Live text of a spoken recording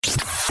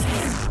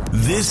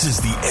This is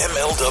the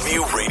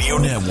MLW Radio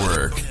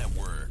Network.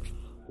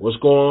 What's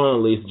going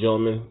on, ladies and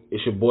gentlemen?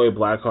 It's your boy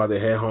Blackheart, the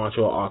head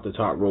honcho off the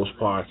Top Roast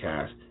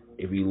podcast.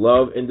 If you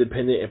love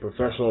independent and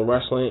professional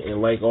wrestling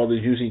and like all the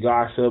juicy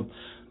gossip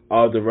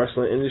of the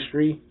wrestling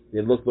industry,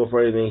 then look no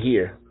further than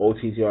here,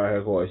 OTTR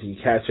headquarters. You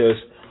can catch us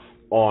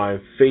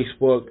on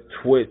Facebook,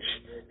 Twitch,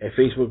 and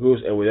Facebook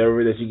groups, and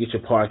whatever that you get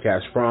your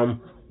podcast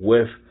from,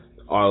 with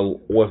our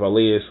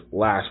latest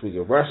Last Week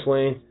of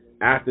Wrestling,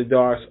 After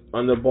Darks,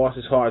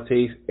 Underboss's Hard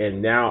Taste,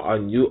 and now our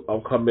new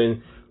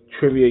upcoming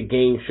trivia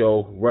game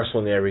show,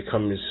 WrestleNary,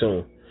 coming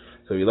soon.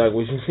 So if you like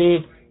what you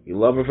see, you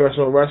love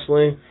professional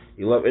wrestling,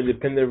 you love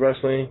independent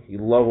wrestling, you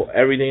love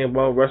everything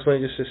about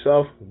wrestling just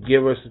yourself,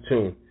 give us a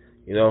tune.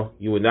 You know,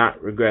 you would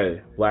not regret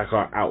it.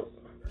 Blackheart out.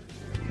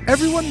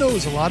 Everyone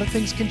knows a lot of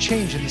things can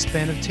change in the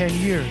span of 10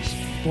 years.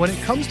 But when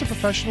it comes to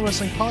professional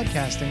wrestling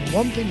podcasting,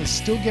 one thing is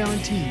still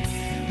guaranteed.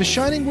 The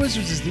Shining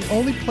Wizards is the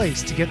only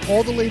place to get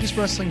all the latest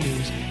wrestling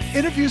news,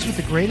 interviews with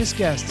the greatest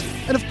guests,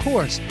 and of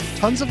course,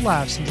 tons of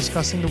laughs in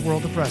discussing the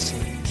world of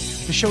wrestling.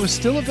 The show is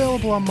still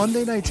available on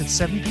Monday nights at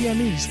 7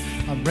 p.m. East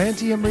on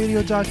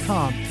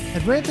rantemradio.com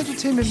and Rant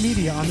Entertainment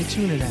Media on the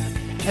TuneIn app,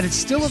 and it's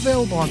still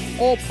available on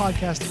all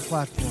podcasting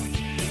platforms.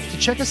 To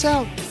check us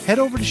out, head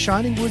over to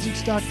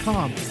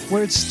shiningwizards.com,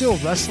 where it's still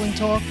wrestling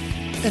talk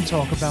and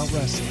talk about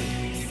wrestling.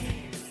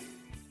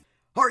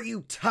 Are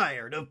you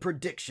tired of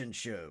prediction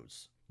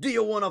shows? Do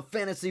you want to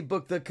fantasy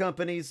book the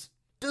companies?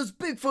 Does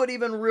Bigfoot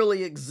even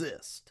really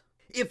exist?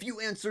 If you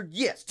answered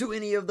yes to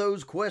any of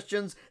those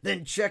questions,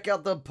 then check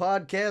out the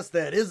podcast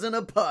that isn't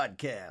a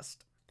podcast.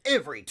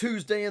 Every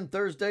Tuesday and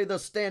Thursday, the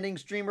standing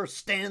streamer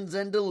stands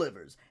and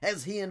delivers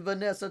as he and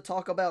Vanessa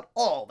talk about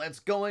all that's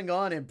going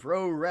on in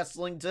pro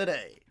wrestling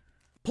today.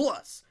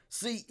 Plus,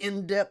 see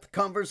in-depth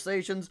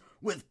conversations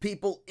with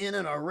people in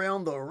and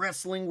around the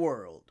wrestling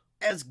world,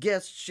 as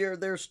guests share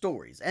their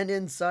stories and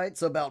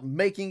insights about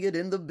making it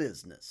in the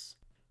business.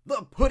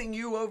 The Putting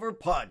You Over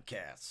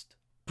podcast.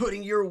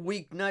 Putting your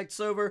weeknights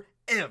over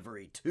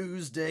every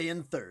Tuesday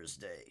and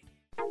Thursday.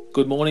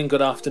 Good morning,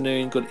 good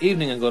afternoon, good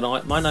evening, and good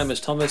night. My name is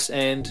Thomas,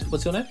 and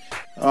what's your name?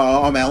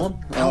 I'm Alan.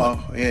 Alan.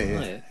 Oh,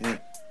 yeah.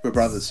 We're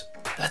brothers.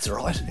 That's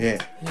right. Yeah.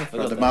 I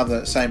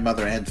Got same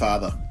mother and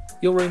father.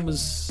 Your room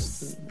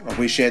was... Oh,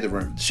 we shared the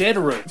room. Shared a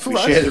room. We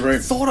shared the room.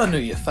 Thought I knew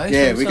your face.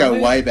 Yeah, we go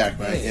way back,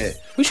 mate. Yeah.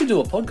 We should do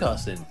a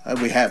podcast then.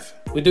 We have.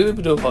 We do a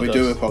podcast. We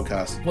do a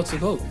podcast. What's it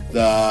called?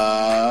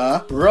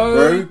 The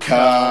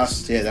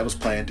Roadcast. Yeah, that was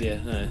planned. Yeah.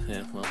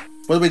 Well.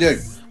 What do we do?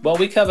 Well,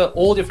 we cover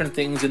all different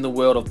things in the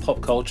world of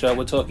pop culture.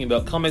 We're talking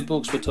about comic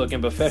books, we're talking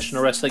about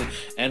professional wrestling,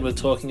 and we're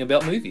talking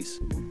about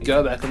movies.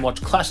 Go back and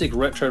watch classic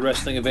retro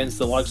wrestling events,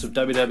 the likes of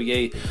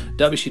WWE,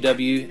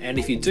 WCW, and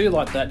if you do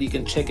like that, you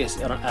can check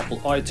us out on Apple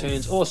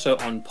iTunes, also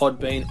on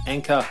Podbean,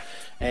 Anchor,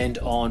 and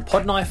on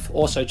Podknife.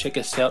 Also check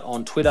us out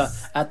on Twitter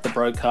at The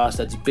Broadcast.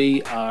 That's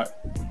BROKAST.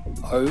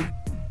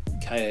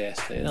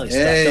 Nearly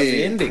stuffed up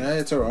the ending. Yeah,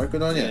 it's alright,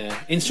 good on you. Yeah.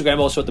 Instagram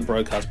also at The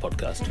Broadcast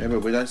Podcast. Remember,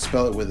 we don't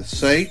spell it with a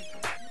C,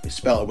 we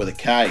spell it with a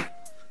K.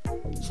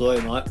 Sorry,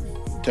 mate.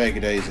 Take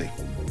it easy.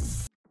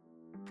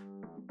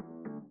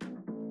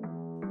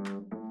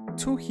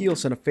 Two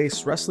Heels and a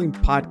Face Wrestling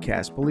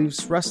Podcast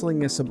believes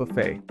wrestling is a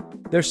buffet.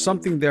 There's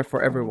something there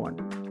for everyone.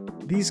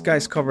 These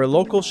guys cover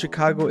local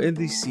Chicago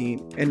indie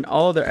scene, and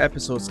all of their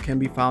episodes can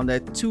be found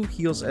at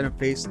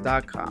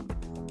twoheelsandaface.com.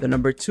 The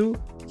number 2,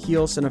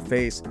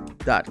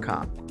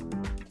 heelsandaface.com.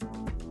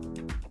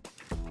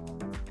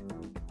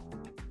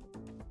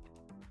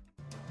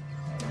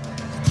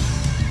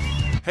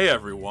 Hey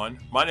everyone,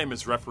 my name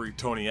is referee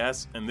Tony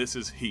S, and this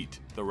is Heat,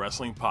 the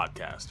wrestling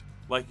podcast.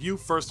 Like you,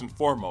 first and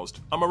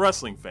foremost, I'm a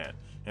wrestling fan,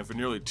 and for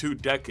nearly 2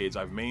 decades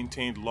I've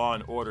maintained law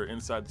and order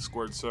inside the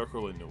squared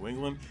circle in New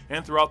England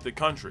and throughout the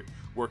country,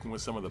 working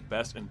with some of the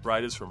best and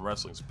brightest from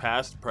wrestling's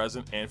past,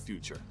 present, and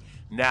future.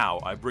 Now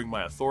I bring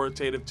my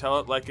authoritative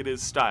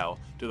tell-it-like-it-is style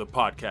to the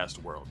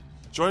podcast world.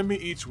 Join me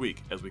each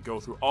week as we go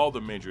through all the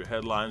major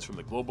headlines from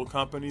the global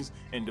companies,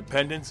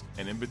 independents,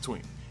 and in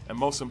between. And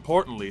most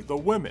importantly, the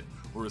women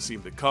will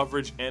receive the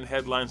coverage and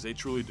headlines they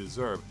truly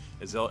deserve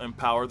as they'll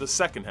empower the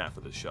second half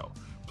of the show.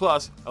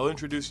 Plus, I'll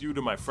introduce you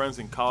to my friends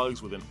and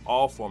colleagues within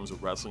all forms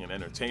of wrestling and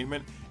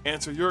entertainment,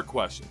 answer your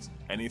questions,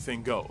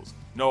 anything goes.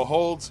 No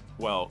holds,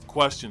 well,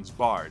 questions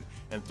barred,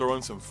 and throw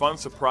in some fun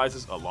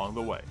surprises along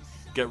the way.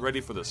 Get ready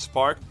for the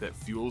spark that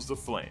fuels the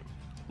flame.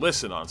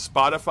 Listen on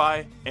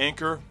Spotify,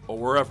 Anchor, or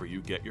wherever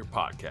you get your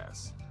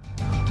podcasts.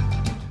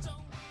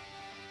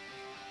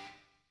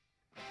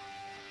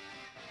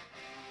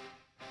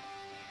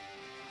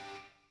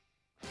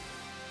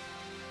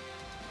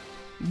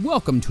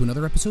 Welcome to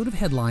another episode of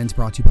Headlines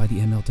brought to you by the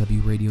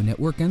MLW Radio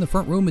Network and the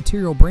Front Row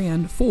Material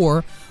brand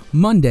for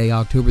Monday,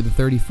 October the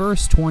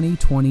 31st,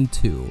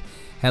 2022.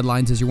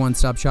 Headlines is your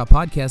one-stop shop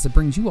podcast that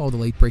brings you all the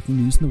late-breaking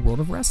news in the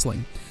world of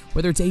wrestling.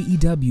 whether it's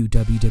AEW,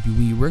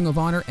 WWE, Ring of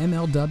Honor,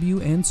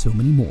 MLW, and so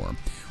many more.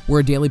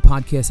 We're a daily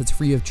podcast that's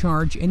free of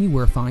charge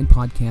anywhere fine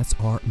podcasts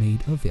are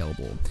made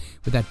available.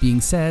 With that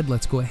being said,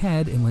 let's go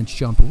ahead and let's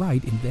jump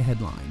right into the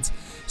headlines.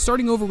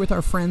 Starting over with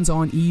our friends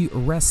on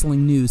eWrestling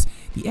News,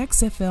 the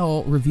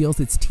XFL reveals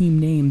its team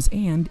names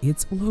and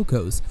its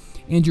logos.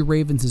 Andrew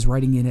Ravens is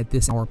writing in at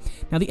this hour.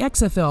 Now, the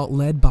XFL,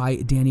 led by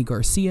Danny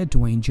Garcia,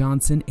 Dwayne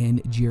Johnson,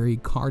 and Jerry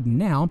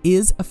Cardinale,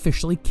 is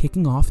officially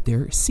kicking off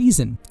their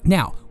season.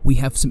 Now, we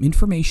have some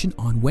information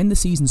on when the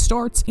season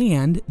starts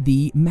and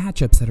the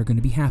matchups that are going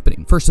to be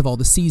happening. First of all,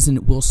 the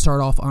season will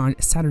start off on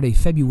Saturday,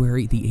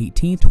 February the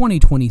 18th,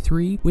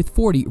 2023, with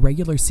 40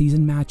 regular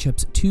season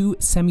matchups, 2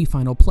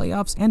 semifinal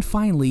playoffs, and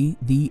finally,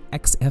 the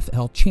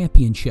XFL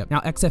Championship.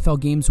 Now, XFL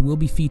games will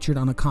be featured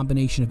on a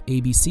combination of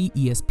ABC,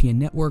 ESPN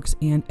networks,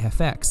 and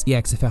FX. The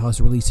XFL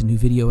has released a new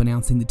video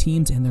announcing the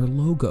teams and their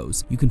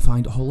logos. You can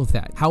find all of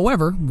that.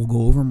 However, we'll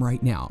go over them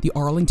right now. The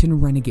Arlington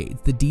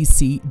Renegades, the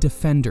DC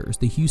Defenders,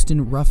 the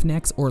Houston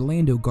Roughnecks,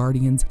 Orlando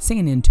Guardians,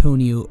 San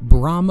Antonio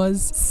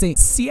Brahmas,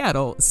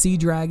 Seattle Sea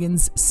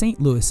Dragons,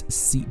 St. Louis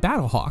Sea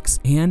Battlehawks,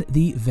 and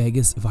the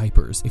Vegas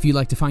Vipers. If you'd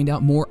like to find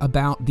out more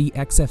about the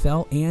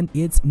XFL and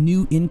its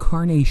new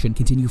incarnation,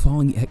 continue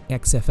following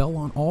XFL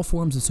on all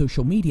forms of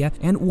social media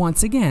and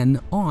once again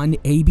on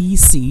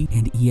ABC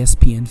and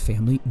ESPN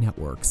Family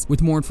Networks.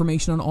 With more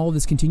information on all of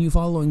this, continue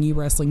following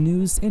eWrestling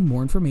News, and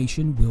more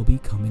information will be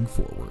coming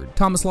forward.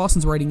 Thomas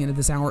Lawson's writing in at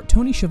this hour.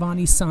 Tony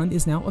Schiavone's son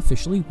is now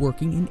officially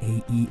working in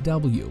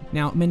AEW.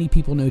 Now, many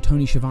people know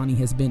Tony Schiavone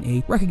has been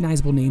a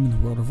recognizable name in the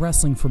world of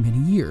wrestling for many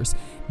years.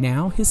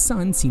 Now, his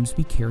son seems to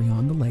be carrying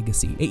on the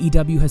legacy.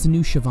 AEW has a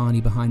new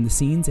Schiavone behind the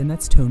scenes, and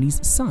that's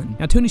Tony's son.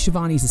 Now, Tony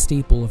Schiavone is a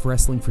staple of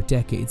wrestling for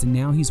decades, and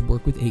now he's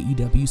worked with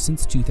AEW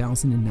since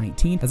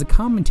 2019 as a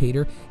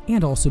commentator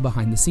and also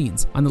behind the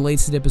scenes. On the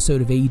latest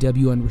episode of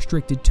AEW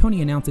Unrestricted,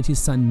 Tony announced that his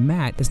son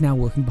Matt is now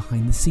working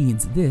behind the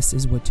scenes. This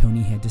is what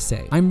Tony had to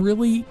say. I'm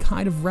really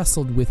kind of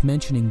wrestled with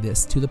mentioning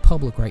this to the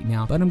public right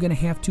now, but I'm going to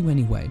have to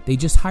anyway. They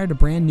just hired a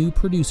brand new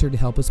producer to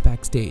help us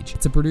backstage.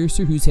 It's a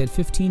producer who's had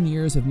 15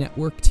 years of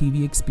network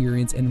TV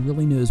experience and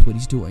really knows what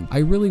he's doing. I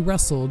really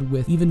wrestled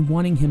with even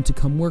wanting him to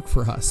come work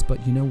for us,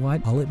 but you know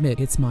what? I'll admit,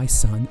 it's my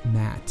son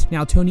Matt.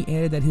 Now, Tony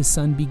added that his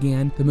son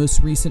began the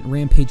most recent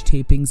Rampage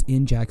tapings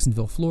in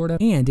Jacksonville, Florida,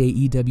 and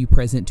AEW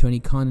president Tony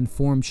Khan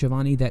informed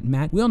Schiavone that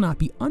Matt will not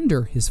be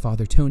under his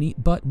father Tony,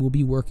 but will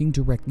be working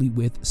directly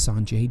with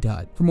Sanjay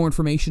Dutt. For more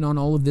information on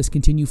all of this,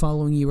 continue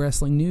following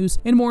eWrestling News,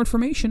 and more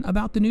information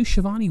about the new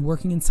Schiavone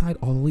working inside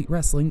All Elite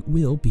Wrestling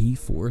will be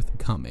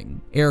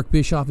forthcoming. Eric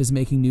Bischoff is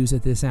making news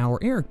at this hour.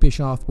 Eric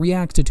Bischoff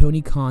reacts to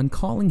Tony Khan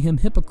calling him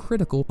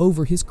hypocritical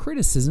over his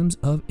criticisms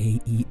of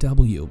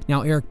AEW.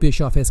 Now, Eric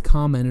Bischoff has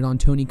commented on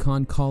Tony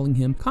Khan calling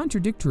him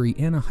contradictory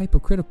and a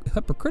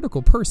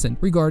hypocritical person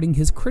regarding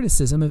his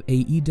criticism of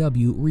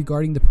AEW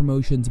regarding the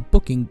promotion's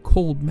booking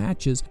cold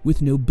matches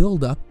with no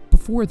build-up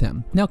before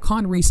them. Now,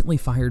 Khan recently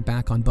fired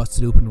back on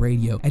Busted Open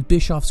Radio at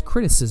Bischoff's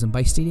criticism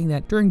by stating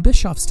that during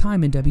Bischoff's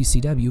time in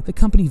WCW, the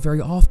company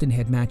very often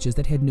had matches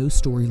that had no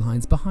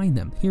storylines behind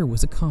them. Here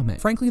was a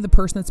comment. Frankly, the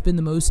person that's been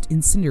the most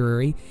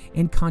incendiary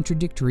and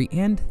contradictory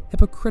and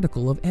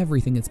hypocritical of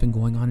everything that's been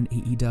going on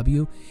in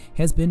AEW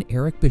has been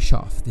Eric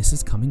Bischoff. This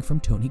is coming from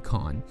Tony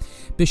Khan.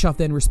 Bischoff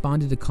then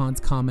responded to Khan's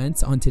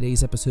comments on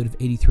today's episode of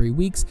 83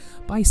 Weeks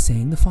by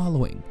saying the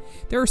following.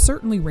 There are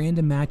certainly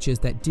random matches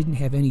that didn't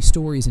have any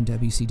stories in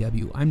WCW.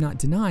 I'm not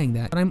denying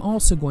that, but I'm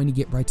also going to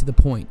get right to the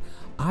point.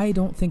 I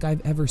don't think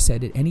I've ever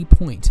said at any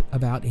point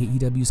about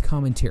AEW's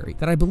commentary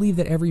that I believe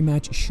that every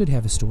match should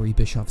have a story,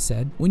 Bischoff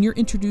said. When you're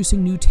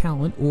introducing new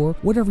talent or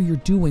whatever you're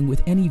doing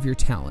with any of your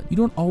talent, you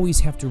don't always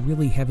have to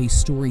really have a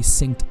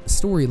story-synced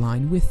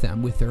storyline with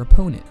them, with their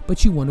opponent,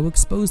 but you want to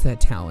expose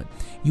that talent.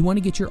 You want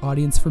to get your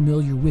audience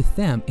familiar with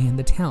them and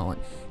the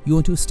talent. You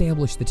want to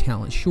establish the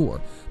talent, sure,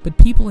 but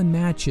people in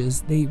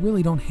matches, they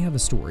really don't have a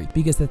story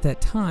because at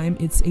that time,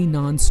 it's a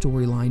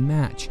non-storyline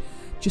match.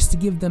 Just to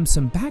give them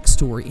some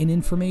backstory and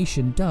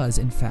information does,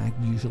 in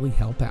fact, usually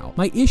help out.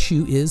 My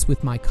issue is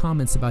with my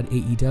comments about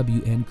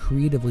AEW and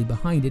creatively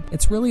behind it,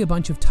 it's really a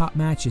bunch of top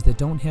matches that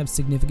don't have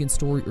significant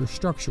story or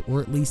structure,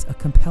 or at least a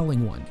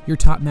compelling one. Your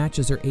top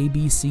matches are A,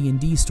 B, C, and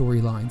D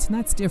storylines, and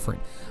that's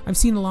different. I've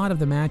seen a lot of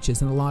the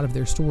matches and a lot of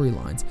their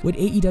storylines. What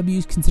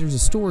AEW considers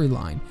a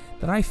storyline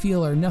that I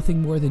feel are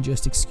nothing more than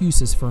just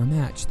excuses for a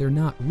match. They're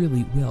not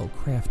really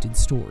well-crafted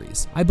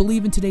stories. I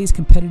believe in today's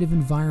competitive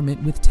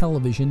environment with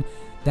television.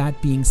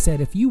 That being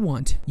said, if you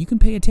want, you can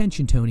pay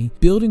attention, Tony.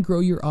 Build and grow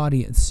your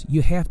audience.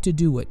 You have to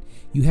do it.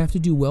 You have to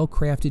do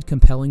well-crafted,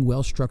 compelling,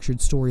 well-structured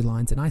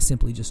storylines, and I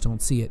simply just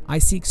don't see it. I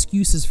see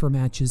excuses for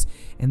matches,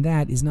 and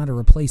that is not a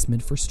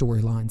replacement for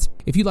storylines.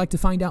 If you'd like to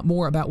find out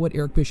more about what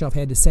Eric Bischoff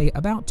had to say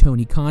about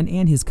Tony Khan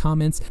and his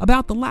comments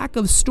about the lack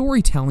of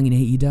storytelling in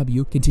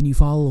AEW, continue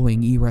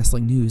following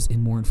eWrestling News,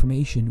 and more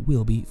information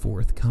will be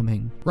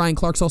forthcoming. Ryan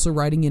Clark's also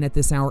writing in at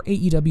this hour.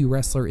 AEW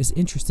wrestler is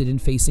interested in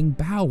facing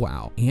Bow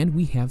Wow, and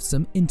we have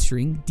some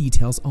entering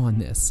details on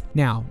this.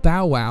 Now,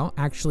 Bow Wow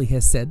actually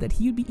has said that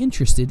he would be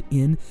interested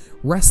in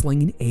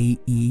wrestling in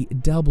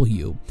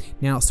AEW.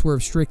 Now,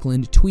 Swerve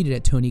Strickland tweeted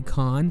at Tony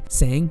Khan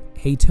saying,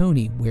 "Hey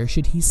Tony, where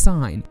should he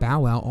sign?"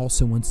 Bow Wow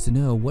also wants to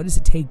know, what does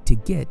it take to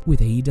get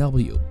with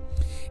AEW?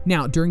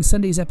 Now, during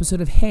Sunday's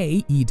episode of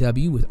Hey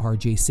EW with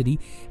RJ City,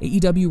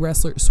 AEW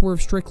wrestler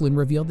Swerve Strickland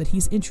revealed that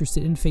he's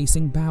interested in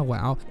facing Bow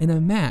Wow in a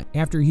match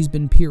after he's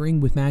been appearing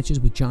with matches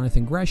with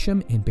Jonathan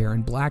Gresham and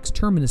Baron Black's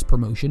Terminus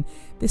promotion.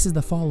 This is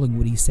the following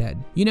what he said.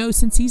 "You know,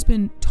 since he's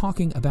been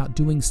talking about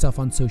doing stuff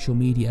on social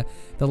media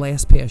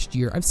the past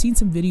year, I've seen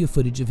some video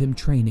footage of him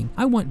training.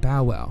 I want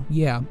Bow Wow.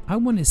 Yeah, I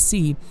want to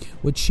see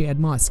what Shad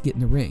Moss get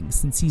in the ring,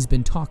 since he's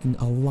been talking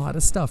a lot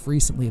of stuff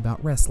recently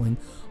about wrestling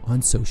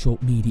on social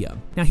media."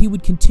 Now, he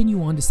would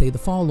continue on to say the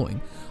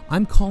following: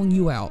 "I'm calling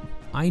you out.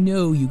 I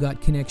know you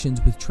got connections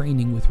with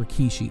training with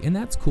Rikishi, and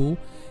that's cool.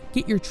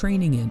 Get your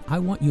training in. I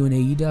want you in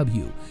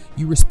AEW.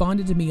 You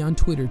responded to me on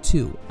Twitter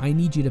too. I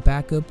need you to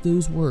back up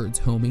those words,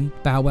 homie."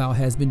 Bow Wow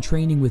has been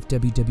training with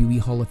WWE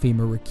Hall of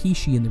Famer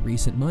Rikishi in the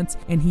recent months,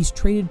 and he's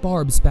traded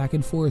barbs back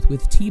and forth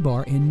with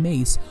T-Bar and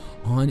Mace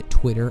on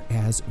Twitter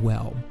as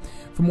well.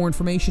 For more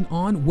information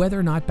on whether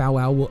or not Bow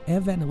Wow will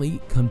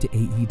eventually come to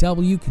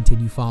AEW,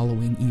 continue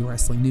following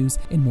eWrestling News,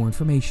 and more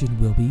information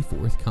will be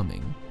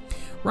forthcoming.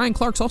 Ryan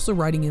Clark's also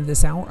writing in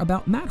this hour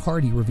about Matt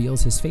Hardy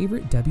reveals his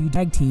favorite W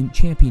Tag Team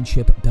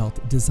Championship belt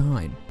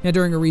design. Now,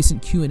 during a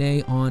recent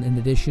Q&A on an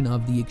edition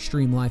of the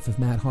Extreme Life of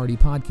Matt Hardy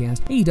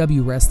podcast,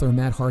 AEW wrestler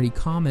Matt Hardy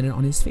commented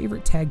on his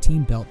favorite tag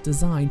team belt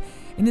design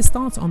and his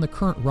thoughts on the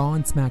current Raw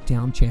and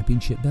SmackDown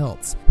Championship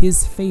belts.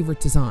 His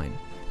favorite design.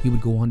 He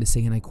would go on to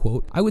say, and I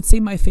quote, "I would say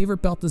my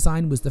favorite belt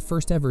design was the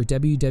first ever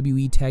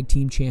WWE Tag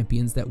Team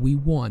Champions that we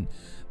won.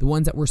 The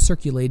ones that were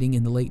circulating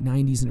in the late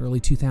 90s and early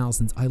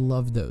 2000s, I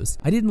loved those.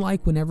 I didn't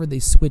like whenever they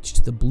switched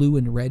to the blue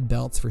and red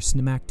belts for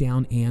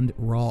SmackDown and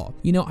Raw.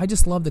 You know, I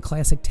just love the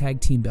classic tag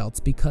team belts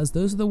because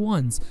those are the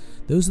ones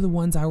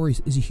I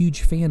was a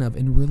huge fan of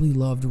and really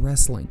loved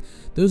wrestling.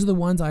 Those are the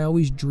ones I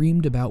always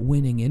dreamed about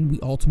winning, and we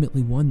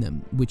ultimately won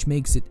them, which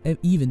makes it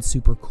even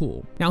super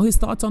cool." Now, his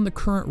thoughts on the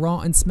current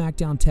Raw and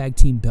SmackDown tag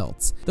team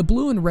belts. The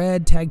blue and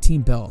red tag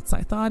team belts,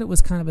 I thought it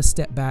was kind of a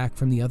step back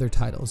from the other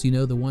titles,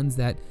 the ones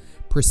that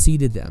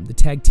preceded them, the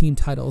tag team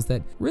titles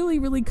that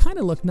really kind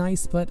of look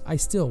nice, but I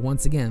still,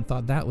 once again,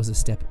 thought that was a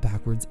step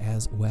backwards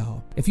as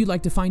well. If you'd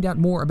like to find out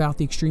more about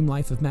the Extreme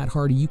Life of Matt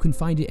Hardy, you can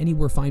find it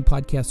anywhere fine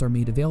podcasts are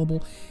made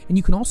available, and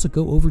you can also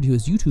go over to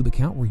his YouTube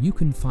account where you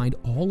can find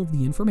all of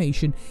the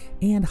information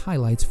and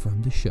highlights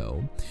from the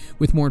show.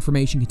 With more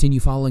information, continue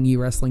following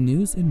eWrestling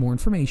News, and more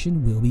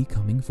information will be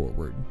coming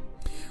forward.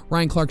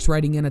 Ryan Clark's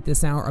writing in at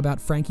this hour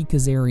about Frankie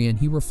Kazarian.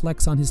 He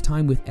reflects on his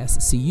time with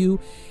SCU,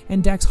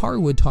 and Dax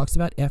Harwood talks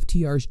about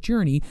FTR's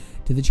journey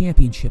to the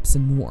championships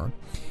and more.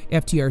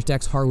 FTR's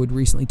Dax Harwood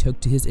recently took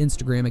to his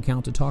Instagram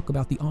account to talk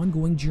about the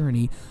ongoing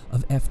journey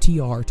of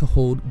FTR to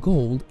hold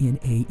gold in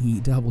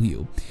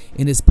AEW.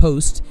 In his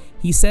post,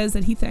 he says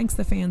that he thanks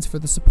the fans for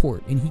the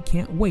support, and he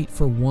can't wait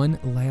for one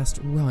last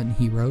run,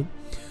 he wrote.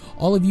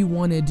 "All of you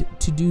wanted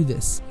to do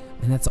this,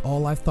 and that's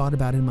all I've thought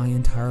about in my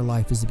entire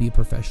life is to be a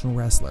professional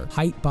wrestler.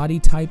 Height, body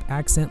type,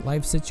 accent,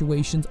 life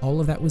situations,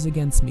 all of that was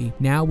against me.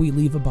 Now we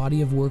leave a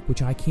body of work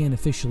which I can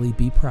officially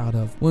be proud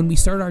of. When we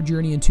started our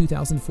journey in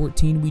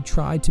 2014, we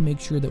tried to make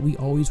sure that we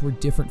always were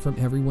different from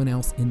everyone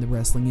else in the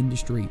wrestling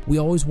industry. We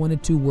always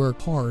wanted to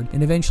work hard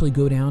and eventually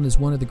go down as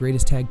one of the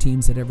greatest tag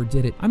teams that ever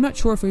did it. I'm not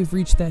sure if we've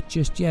reached that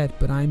just yet,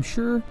 but I'm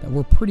sure that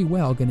we're pretty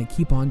well going to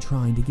keep on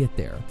trying to get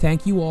there.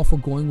 Thank you all for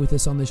going with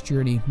us on this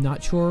journey.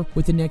 Not sure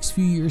what the next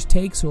few years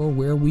takes or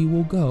where we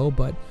will go,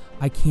 but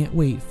I can't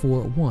wait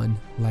for one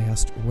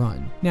last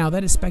run." Now,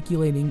 that is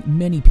speculating.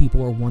 Many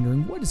people are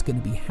wondering what is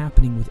going to be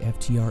happening with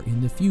FTR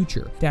in the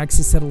future. Dax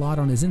has said a lot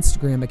on his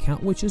Instagram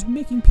account, which is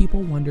making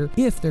people wonder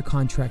if their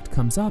contract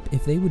comes up,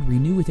 if they would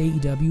renew with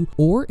AEW,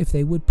 or if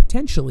they would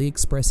potentially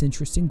express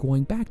interest in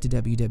going back to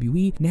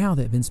WWE now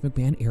that Vince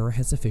McMahon era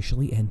has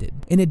officially ended.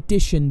 In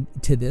addition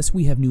to this,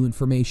 we have new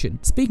information.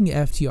 Speaking of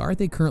FTR,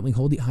 they currently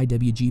hold the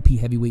IWGP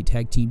Heavyweight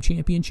Tag Team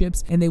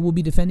Championships, and they will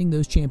be defending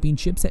those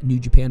championships at New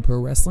Japan Pro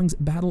Wrestling's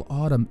Battle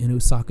Autumn in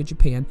Osaka,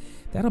 Japan.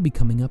 That'll be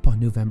coming up on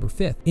November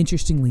 5th.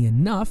 Interestingly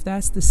enough,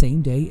 that's the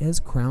same day as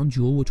Crown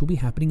Jewel, which will be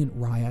happening in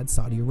Riyadh,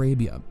 Saudi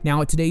Arabia.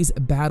 Now, at today's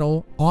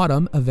Battle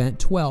Autumn Event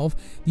 12,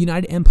 the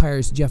United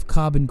Empire's Jeff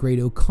Cobb and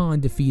Great-O-Khan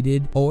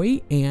defeated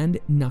Oi and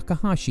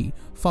Nakahashi.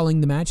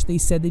 Following the match, they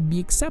said they'd be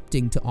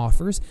accepting to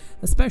offers,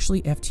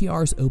 especially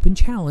FTR's open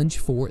challenge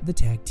for the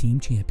Tag Team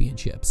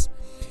Championships.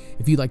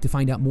 If you'd like to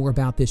find out more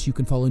about this, you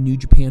can follow New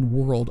Japan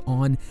World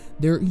on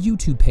their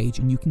YouTube page,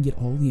 and you can get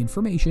all the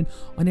information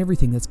on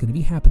everything that's going to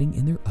be happening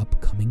in their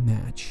upcoming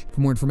match.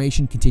 For more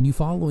information, continue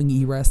following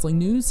eWrestling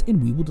News,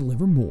 and we will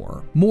deliver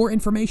more. More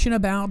information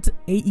about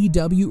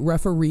AEW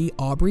referee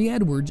Aubrey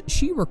Edwards.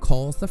 She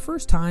recalls the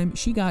first time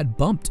she got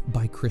bumped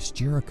by Chris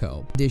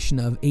Jericho. Edition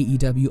of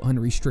AEW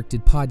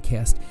Unrestricted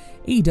podcast.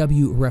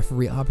 AEW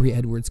referee Aubrey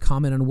Edwards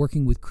commented on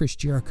working with Chris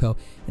Jericho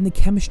and the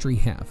chemistry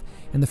have,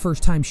 and the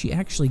first time she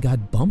actually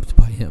got bumped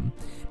by him.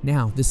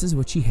 Now, this is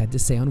what she had to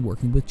say on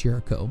working with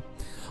Jericho.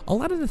 A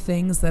lot of the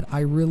things that I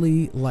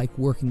really like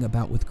working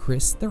about with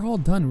Chris, they're all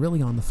done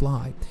really on the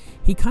fly.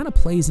 He kind of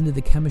plays into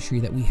the chemistry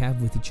that we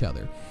have with each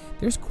other.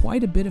 There's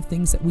quite a bit of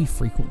things that we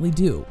frequently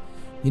do.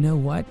 You know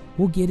what?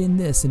 We'll get in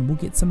this and we'll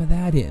get some of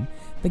that in.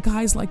 The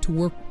guys like to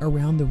work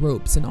around the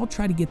ropes, and I'll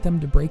try to get them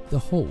to break the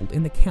hold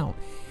and the count.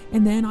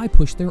 And then I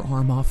push their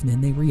arm off and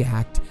then they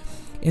react.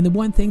 And the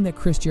one thing that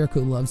Chris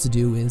Jericho loves to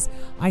do is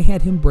I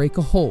had him break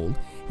a hold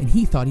and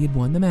he thought he had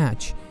won the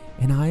match.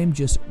 And I am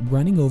just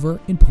running over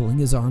and pulling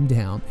his arm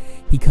down.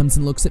 He comes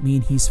and looks at me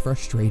and he's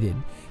frustrated.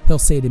 He'll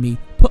say to me,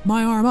 "Put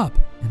my arm up."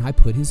 And I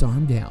put his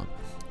arm down.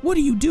 "What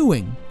are you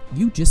doing?"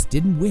 "You just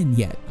didn't win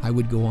yet," I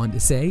would go on to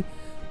say.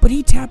 But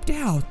he tapped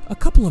out a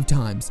couple of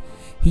times.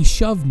 He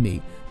shoved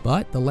me,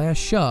 but the last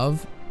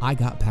shove, I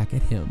got back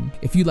at him.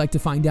 If you'd like to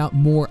find out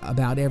more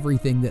about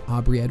everything that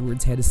Aubrey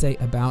Edwards had to say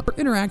about her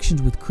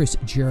interactions with Chris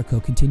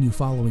Jericho, continue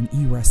following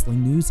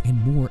eWrestling News,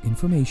 and more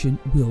information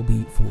will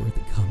be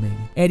forthcoming.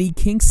 Eddie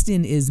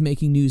Kingston is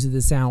making news of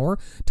this hour.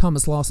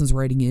 Thomas Lawson's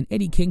writing in.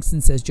 Eddie Kingston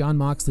says Jon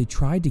Moxley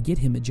tried to get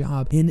him a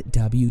job in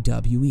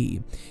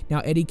WWE. Now,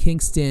 Eddie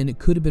Kingston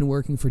could have been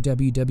working for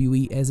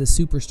WWE as a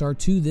superstar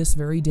to this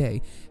very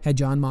day had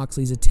Jon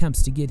Moxley's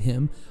attempts to get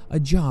him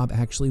a job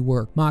actually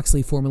worked.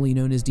 Moxley, formerly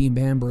known as Dean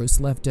Ambrose,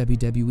 left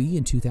WWE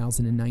in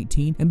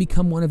 2019 and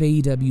become one of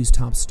AEW's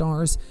top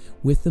stars,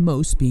 with the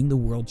most being the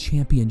World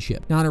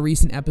Championship. Now, in a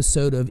recent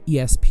episode of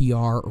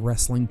ESPR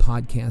Wrestling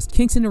Podcast,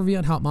 Kingston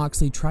revealed how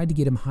Moxley tried to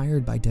get him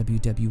hired by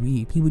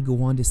WWE. He would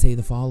go on to say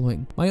the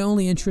following: "My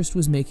only interest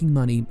was making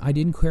money. I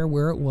didn't care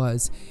where it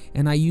was,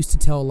 and I used to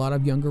tell a lot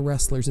of younger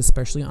wrestlers,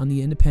 especially on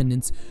the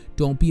independents,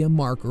 don't be a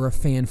mark or a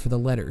fan for the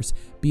letters.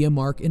 Be a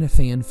mark and a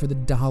fan for the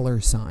dollar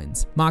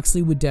signs."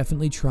 Moxley would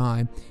definitely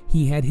try.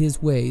 He had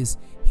his ways.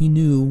 He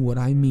knew what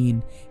I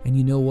mean. And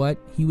you know what?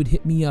 He would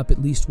hit me up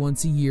at least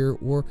once a year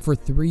or for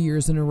 3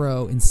 years in a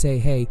row and say,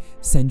 "Hey,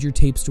 send your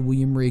tapes to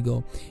William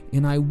Regal."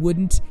 And I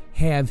wouldn't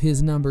have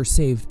his number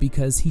saved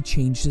because he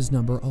changed his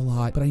number a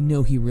lot, but I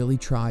know he really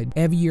tried.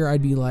 Every year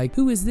I'd be like,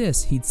 "Who is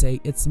this?" He'd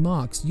say, "It's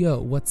Mox.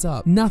 Yo, what's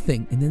up?"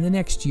 Nothing. And then the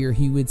next year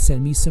he would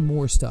send me some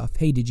more stuff.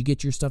 "Hey, did you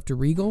get your stuff to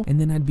Regal?" And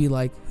then I'd be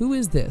like, "Who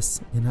is this?"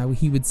 And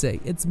he would say,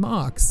 "It's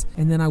Mox."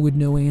 And then I would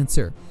no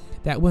answer.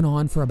 That went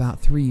on for about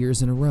 3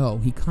 years in a row.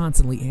 He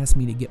constantly asked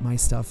me to get my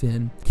stuff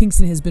in.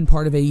 Kingston has been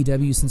part of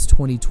AEW since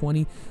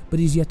 2020, but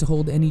he's yet to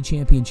hold any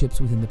championships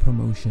within the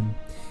promotion.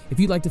 If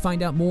you'd like to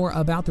find out more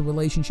about the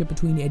relationship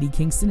between Eddie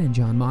Kingston and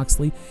Jon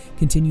Moxley,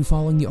 continue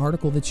following the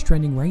article that's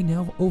trending right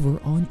now over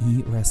on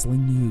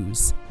eWrestling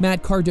News.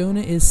 Matt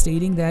Cardona is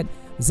stating that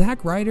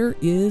Zack Ryder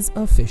is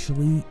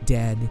officially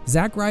dead.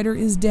 Zack Ryder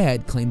is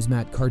dead, claims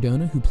Matt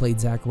Cardona, who played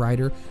Zack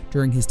Ryder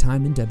during his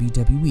time in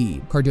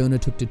WWE. Cardona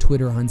took to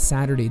Twitter on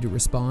Saturday to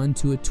respond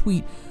to a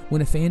tweet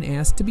when a fan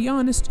asked, "To be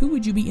honest, who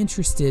would you be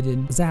interested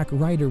in Zack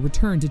Ryder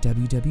return to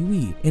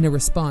WWE?" In a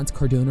response,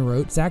 Cardona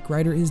wrote, "Zack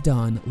Ryder is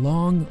done.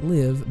 Long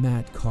live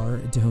Matt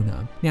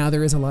Cardona." Now,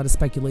 there is a lot of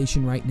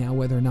speculation right now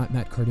whether or not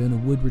Matt Cardona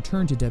would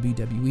return to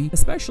WWE,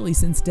 especially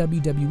since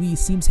WWE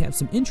seems to have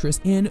some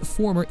interest in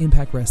former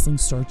Impact Wrestling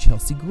star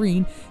Chelsea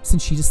Green,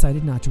 since she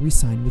decided not to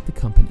re-sign with the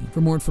company. For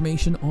more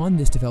information on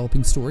this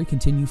developing story,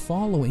 continue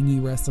following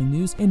eWrestling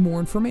News, and more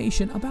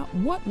information about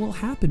what will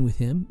happen with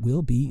him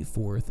will be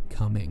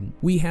forthcoming.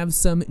 We have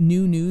some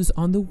new news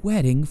on the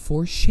wedding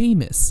for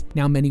Sheamus.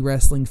 Now, many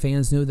wrestling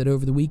fans know that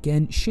over the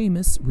weekend,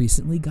 Sheamus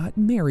recently got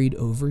married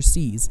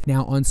overseas.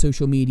 Now, on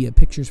social media,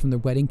 pictures from the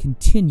wedding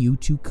continue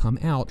to come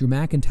out. Drew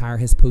McIntyre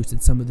has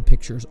posted some of the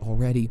pictures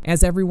already.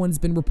 As everyone's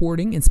been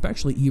reporting,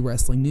 especially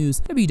eWrestling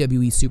News,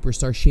 WWE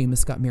superstar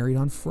Sheamus got married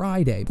on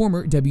Friday.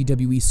 Former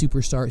WWE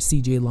superstar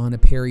CJ Lana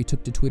Perry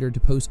took to Twitter to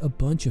post a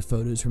bunch of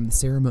photos from the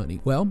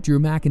ceremony. Well, Drew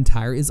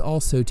McIntyre is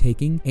also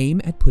taking aim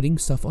at putting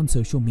stuff on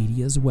social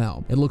media as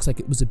well. It looks like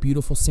it was a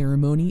beautiful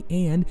ceremony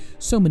and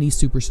so many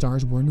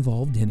superstars were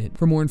involved in it.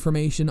 For more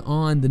information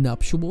on the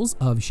nuptials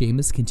of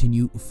Sheamus,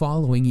 continue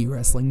following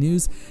eWrestling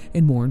News,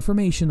 and more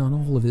information on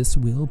all of this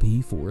will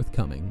be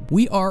forthcoming.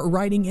 We are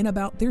writing in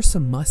about there's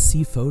some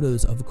must-see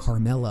photos of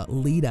Carmella,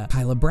 Lita,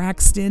 Kyla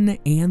Braxton,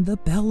 and the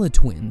Bella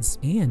Twins,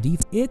 and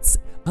it's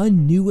a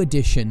new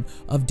edition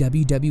of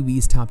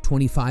WWE's Top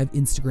 25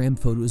 Instagram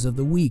Photos of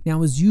the Week.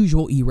 Now, as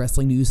usual,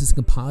 eWrestling News has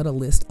compiled a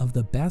list of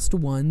the best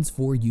ones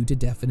for you to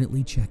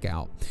definitely check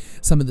out.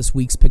 Some of this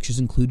week's pictures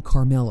include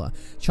Carmella,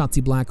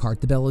 Shotzi Blackheart,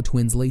 the Bella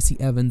Twins, Lacey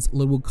Evans,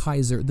 Ludwig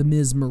Kaiser, The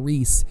Miz,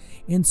 Maurice,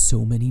 and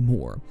so many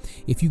more.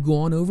 If you go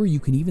on over, you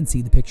can even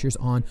see the pictures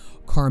on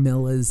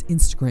Carmella's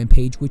Instagram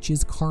page, which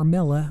is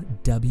Carmella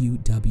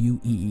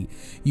WWE.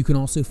 You can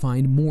also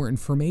find more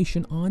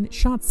information on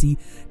Shotzi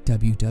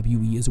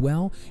WWE as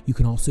well. You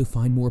can also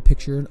find more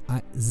pictures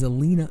at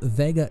Zelina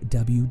Vega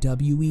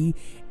WWE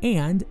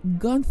and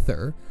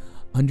Gunther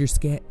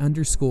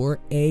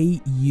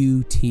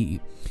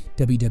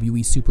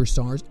WWE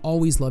superstars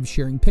always love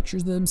sharing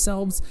pictures of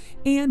themselves,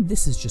 and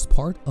this is just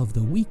part of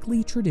the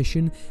weekly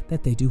tradition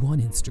that they do on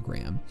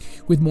Instagram.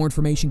 With more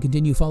information,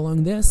 continue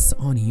following this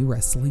on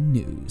eWrestling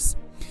News.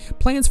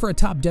 Plans for a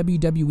top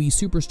WWE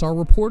superstar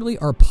reportedly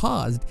are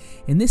paused,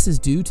 and this is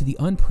due to the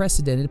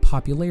unprecedented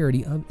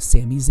popularity of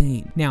Sami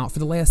Zayn. Now, for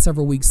the last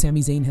several weeks,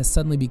 Sami Zayn has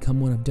suddenly become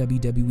one of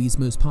WWE's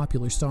most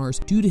popular stars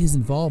due to his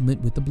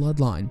involvement with the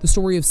Bloodline. The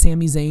story of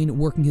Sami Zayn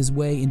working his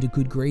way into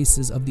good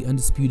graces of the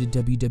undisputed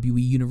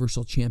WWE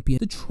Universal Champion,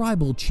 the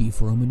Tribal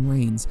Chief Roman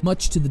Reigns,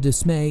 much to the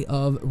dismay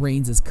of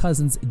Reigns'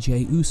 cousins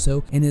Jey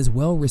Uso and his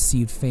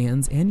well-received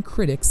fans and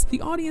critics.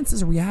 The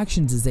audience's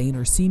reaction to Zayn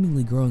are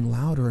seemingly growing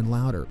louder and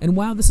louder, and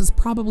while this is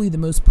probably the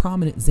most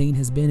prominent Zayn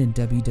has been in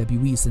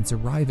WWE since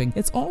arriving,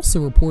 it's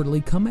also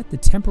reportedly come at the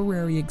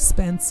temporary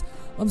expense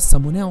of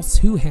someone else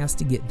who has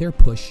to get their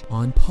push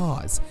on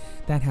pause.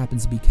 That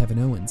happens to be Kevin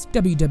Owens.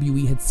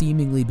 WWE had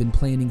seemingly been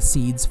planting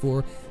seeds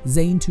for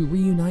Zayn to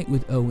reunite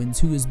with Owens,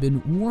 who has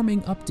been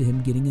warming up to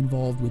him getting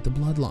involved with the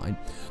Bloodline.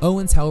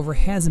 Owens, however,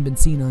 hasn't been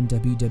seen on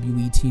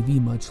WWE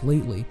TV much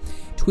lately.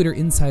 Twitter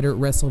insider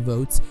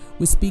WrestleVotes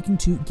was speaking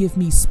to Give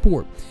Me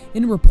Sport.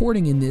 In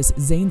reporting in this,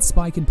 Zayn's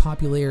spike in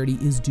popularity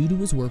is due to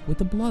his work with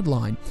the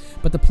Bloodline,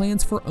 but the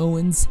plans for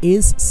Owens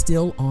is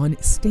still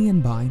on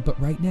standby, but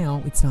right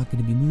now it's not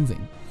going to be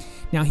moving.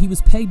 Now, he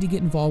was pegged to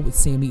get involved with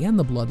Sami and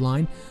the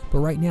Bloodline, but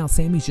right now,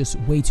 Sami's just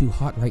way too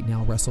hot right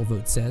now,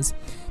 WrestleVote says.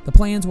 The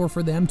plans were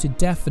for them to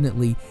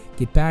definitely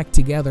get back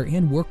together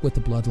and work with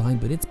the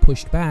Bloodline, but it's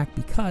pushed back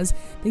because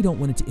they don't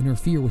want it to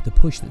interfere with the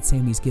push that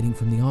Sami's getting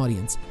from the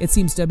audience. It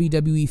seems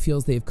WWE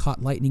feels they've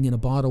caught lightning in a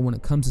bottle when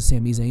it comes to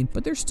Sami Zayn,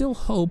 but there's still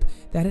hope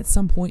that at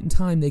some point in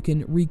time they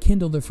can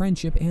rekindle the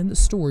friendship and the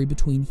story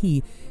between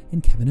he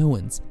and Kevin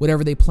Owens.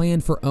 Whatever they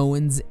planned for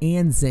Owens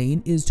and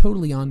Zayn is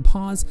totally on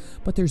pause,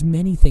 but there's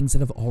many things that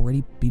have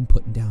already been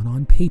put down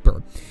on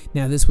paper.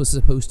 Now, this was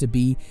supposed to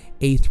be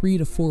a 3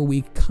 to 4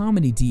 week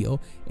comedy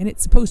deal, and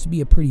it's supposed to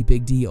be a pretty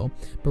big deal,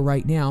 but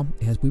right now,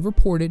 as we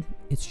reported,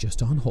 it's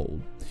just on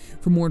hold.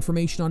 For more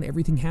information on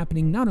everything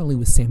happening, not only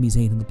with Sami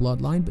Zayn and the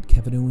Bloodline, but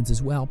Kevin Owens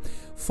as well,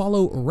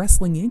 follow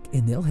Wrestling Inc.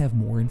 and they'll have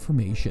more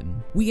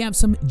information. We have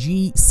some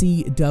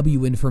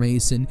GCW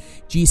information.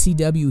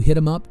 GCW Hit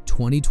 'em Up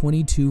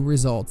 2022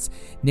 results.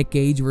 Nick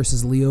Gage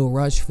versus Lio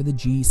Rush for the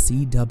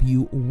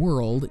GCW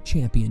World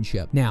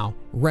Championship. Now,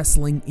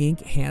 Wrestling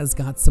Inc. has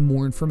got some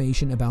more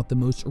information about the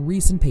most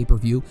recent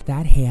pay-per-view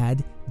that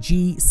had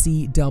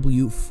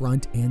GCW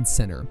front and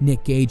center.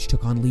 Nick Gage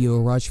took on Lio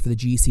Rush for the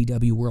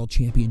GCW World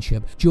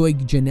Championship. Joey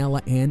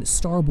Janela and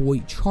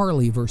Starboy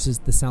Charlie versus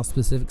the South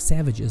Pacific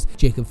Savages,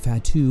 Jacob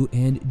Fatu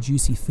and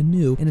Juicy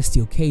Fanu in a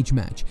steel cage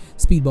match.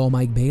 Speedball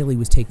Mike Bailey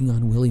was taking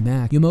on Willie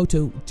Mack.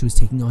 Yamamoto was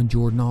taking on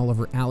Jordan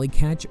Oliver. Alley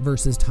Catch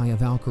versus Taya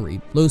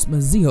Valkyrie. Los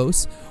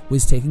Mazios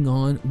was taking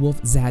on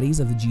Wolf Zaddies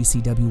of the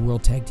GCW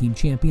World Tag Team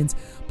Champions.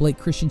 Blake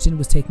Christensen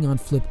was taking on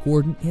Flip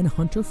Gordon, and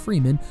Hunter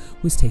Freeman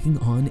was taking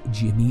on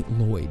Jimmy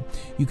Lloyd.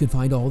 You can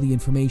find all the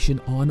information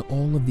on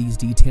all of these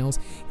details.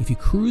 If you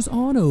cruise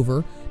on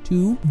over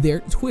to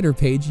their Twitter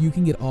page, you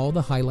can get all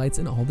the highlights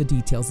and all the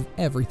details of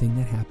everything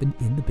that happened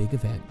in the big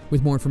event.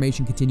 With more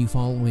information, continue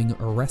following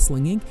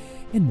Wrestling Inc.,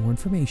 and more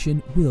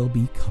information will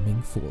be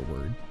coming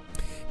forward.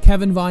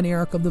 Kevin Von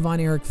Erich of the Von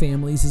Erich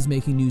families is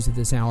making news at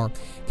this hour.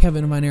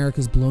 Kevin Von Erich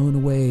is blown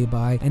away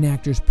by an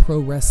actor's pro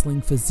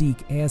wrestling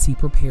physique as he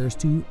prepares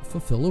to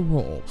fulfill a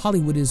role.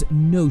 Hollywood is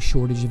no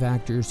shortage of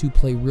actors who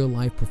play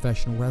real-life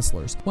professional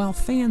wrestlers. While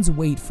fans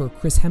wait for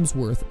Chris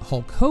Hemsworth's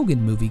Hulk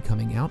Hogan movie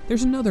coming out,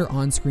 there's another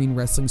on-screen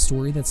wrestling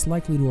story that's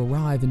likely to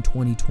arrive in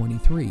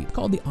 2023. It's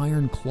called The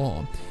Iron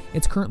Claw.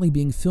 It's currently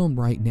being filmed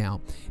right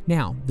now.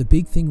 Now, the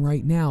big thing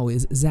right now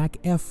is Zac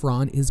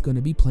Efron is going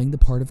to be playing the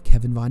part of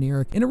Kevin Von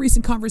Erich. In a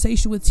recent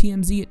conversation with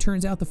TMZ, it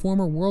turns out the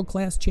former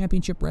world-class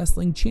championship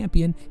wrestling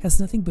champion has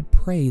nothing but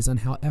praise on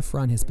how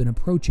Efron has been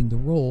approaching the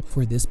role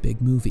for this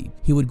big movie.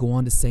 He would go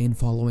on to say in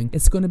following,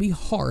 "It's going to be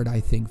hard, I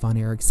think," Von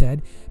Erich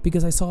said,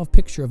 "because I saw a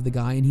picture of the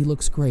guy and he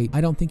looks great.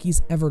 I don't think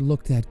he's ever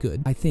looked that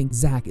good. I think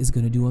Zac is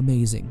going to do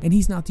amazing." And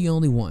he's not the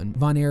only one.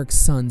 Von Erich's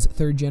sons,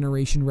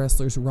 third-generation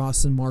wrestlers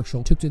Ross and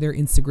Marshall, took to their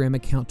Instagram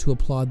account to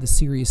applaud the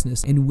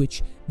seriousness in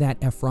which that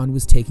Efron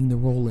was taking the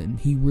role in.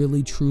 He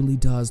really truly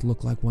does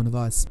look like one of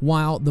us.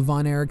 While the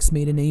Von Erichs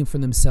made a name for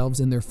themselves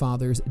in their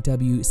father's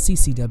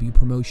WCCW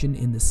promotion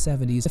in the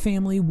 70s, the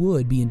family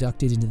would be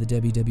inducted into the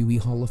WWE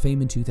Hall of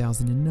Fame in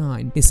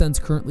 2009. His sons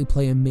currently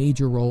play a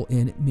major role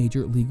in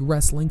Major League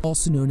Wrestling,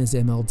 also known as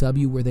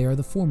MLW, where they are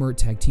the former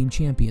tag team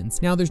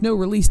champions. Now, there's no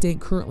release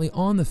date currently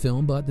on the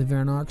film, but the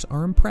Von Erichs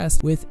are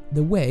impressed with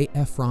the way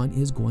Efron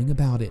is going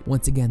about it.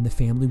 Once again, the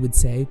family would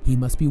say he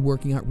must be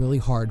working out really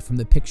hard. From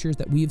the pictures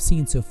that we have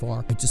seen so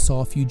far, I just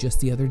saw a few just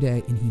the other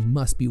day, and he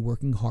must be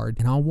working hard,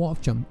 and I'll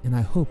watch him, and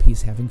I hope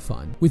he's having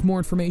fun. With more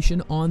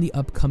information on the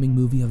upcoming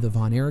movie of the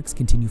Von Erichs,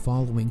 continue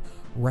following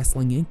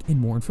Wrestling Inc., and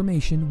more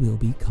information will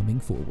be coming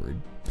forward.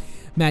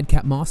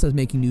 Madcap Moss is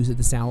making news at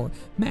this hour.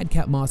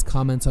 Madcap Moss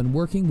comments on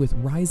working with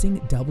rising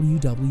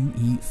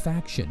WWE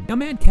faction. Now,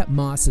 Madcap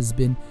Moss has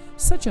been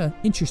such an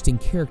interesting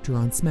character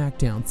on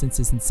SmackDown since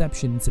his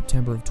inception in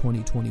September of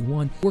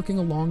 2021, working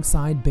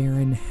alongside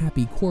Baron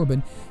Happy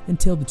Corbin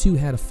until the two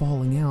had a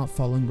falling out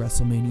following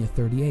WrestleMania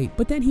 38.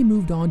 But then he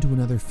moved on to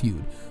another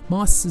feud.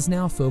 Moss is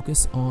now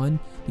focused on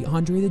the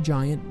Andre the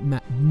Giant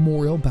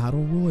Memorial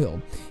Battle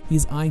Royal.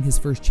 He's eyeing his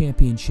first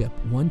championship,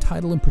 one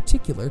title in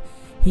particular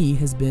he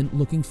has been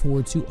looking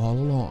forward to all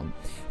along.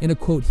 In a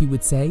quote, he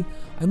would say,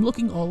 "I'm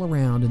looking all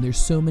around and there's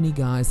so many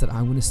guys that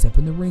I want to step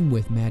in the ring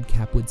with,"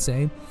 Madcap would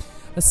say,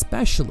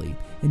 especially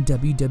in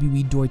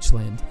WWE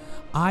Deutschland.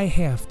 "I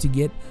have to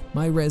get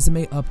my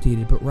resume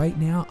updated, but right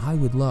now I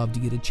would love to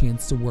get a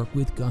chance to work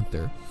with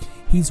Gunther.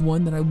 He's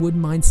one that I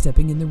wouldn't mind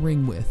stepping in the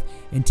ring with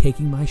and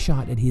taking my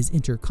shot at his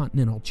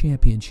Intercontinental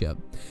Championship."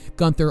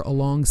 Gunther,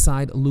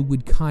 alongside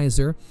Ludwig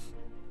Kaiser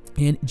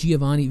and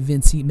Giovanni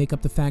Vinci, make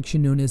up the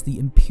faction known as the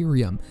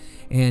Imperium,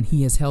 and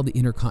he has held the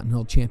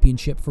Intercontinental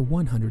Championship for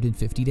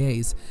 150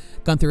 days.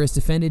 Gunther has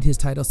defended his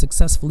title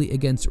successfully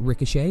against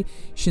Ricochet,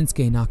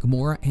 Shinsuke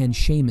Nakamura, and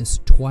Sheamus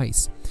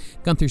twice.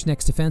 Gunther's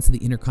next defense of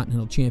the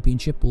Intercontinental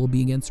Championship will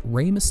be against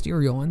Rey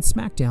Mysterio on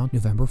SmackDown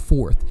November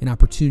 4th, an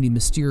opportunity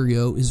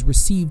Mysterio is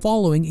received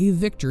following a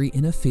victory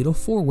in a fatal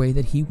four-way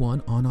that he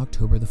won on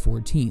October the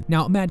 14th.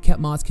 Now, Madcap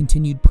Moss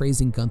continued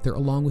praising Gunther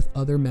along with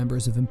other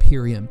members of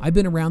Imperium. "I've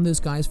been around those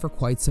guys for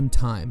quite some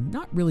time,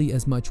 not really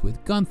as much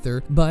with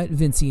Gunther, but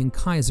Vinci and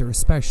Kaiser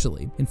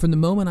especially. And from the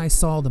moment I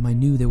saw them, I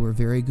knew they were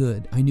very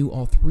good. I knew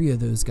all three of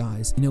those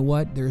guys. You know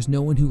what? There's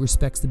no one who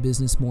respects the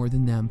business more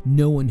than them.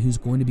 No one who's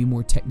going to be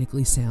more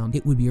technically sound.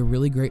 It would be a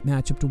really great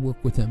matchup to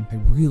work with them. I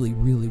really,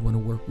 really want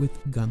to work with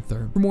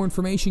Gunther." For more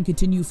information,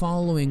 continue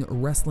following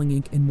Wrestling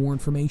Inc., and more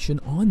information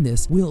on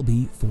this will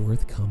be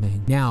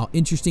forthcoming. Now,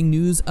 interesting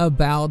news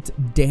about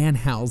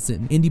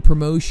Danhausen. Indie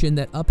promotion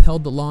that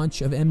upheld the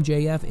launch of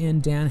MJF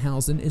and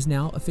Danhausen is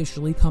now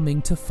officially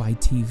coming to FITE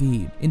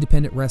TV.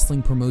 Independent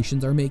wrestling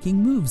promotions are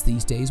making moves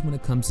these days when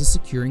it comes to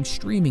securing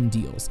streaming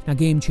deals. Now,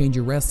 Game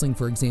Changer Wrestling,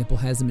 for example,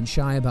 hasn't been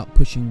shy about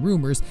pushing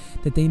rumors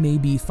that they may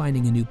be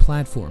finding a new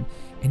platform.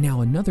 And now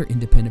another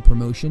independent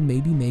promotion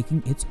may be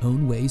making its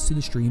own ways to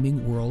the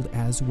streaming world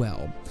as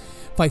well.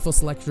 Fightful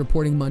Select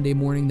reporting Monday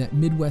morning that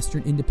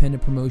Midwestern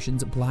independent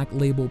promotions Black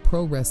Label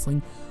Pro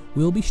Wrestling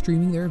will be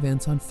streaming their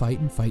events on FITE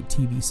and FITE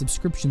TV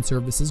subscription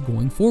services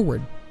going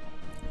forward.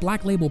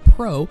 Black Label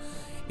Pro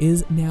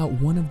is now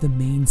one of the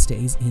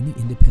mainstays in the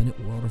independent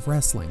world of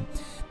wrestling.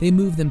 They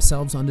moved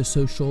themselves onto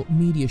social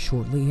media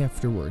shortly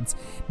afterwards.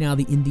 Now,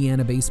 the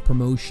Indiana-based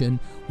promotion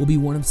will be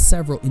one of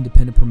several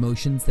independent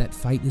promotions that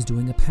FITE is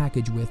doing a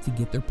package with to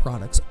get their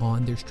products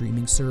on their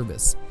streaming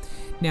service.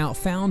 Now,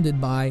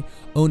 founded by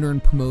owner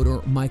and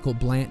promoter Michael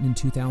Blanton in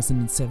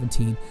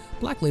 2017,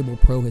 Black Label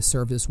Pro has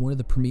served as one of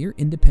the premier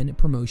independent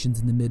promotions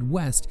in the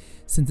Midwest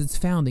since its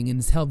founding and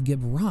has helped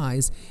give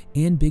rise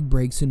and big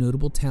breaks to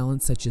notable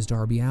talents such as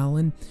Darby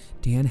Allin,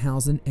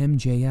 Danhausen,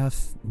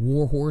 MJF,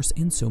 Warhorse,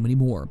 and so many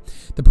more.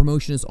 The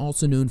promotion is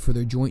also known for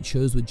their joint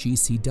shows with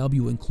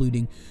GCW,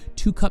 including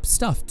 2 Cup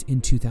Stuffed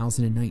in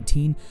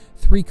 2019,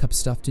 3 Cup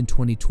Stuffed in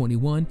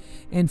 2021,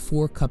 and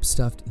 4 Cup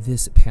Stuffed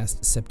this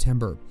past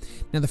September.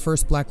 Now, the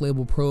first Black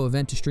Label Pro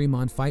event to stream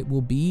on FITE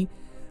will be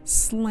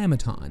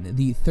Slamathon,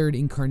 the third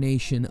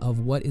incarnation of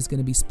what is going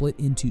to be split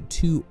into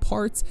 2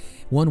 parts.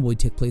 One will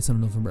take place on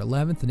November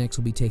 11th, the next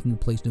will be taking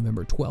place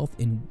November 12th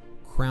in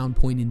Crown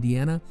Point,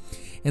 Indiana.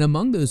 And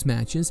among those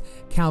matches,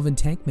 Calvin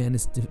Tankman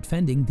is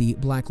defending the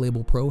Black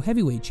Label Pro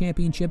Heavyweight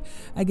Championship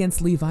against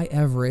Levi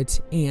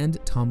Everett, and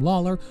Tom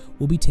Lawler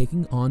will be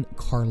taking on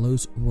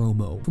Carlos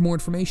Romo. For more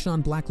information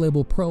on Black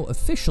Label Pro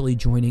officially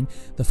joining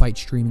the FITE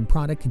streaming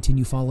product,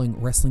 continue following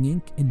Wrestling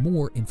Inc., and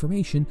more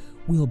information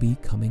will be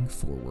coming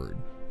forward.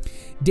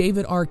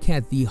 David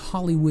Arquette, the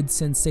Hollywood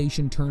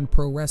sensation turned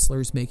pro wrestler,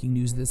 is making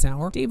news this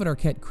hour. David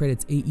Arquette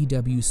credits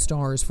AEW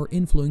stars for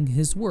influencing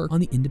his work on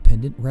the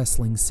independent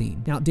wrestling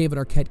scene. Now, David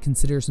Arquette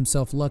considers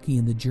himself lucky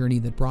in the journey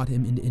that brought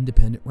him into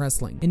independent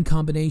wrestling. In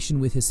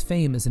combination with his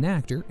fame as an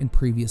actor and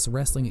previous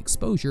wrestling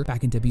exposure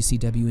back in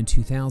WCW in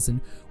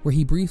 2000, where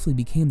he briefly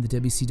became the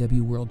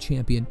WCW World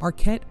Champion,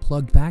 Arquette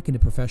plugged back into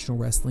professional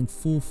wrestling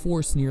full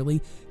force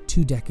nearly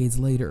 2 decades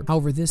later.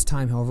 This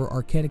time,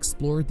 Arquette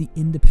explored the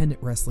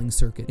independent wrestling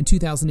circuit. In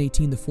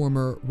 2018, the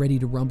former Ready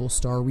to Rumble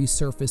star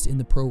resurfaced in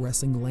the pro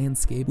wrestling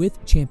landscape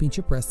with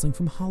Championship Wrestling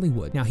from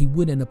Hollywood. Now, he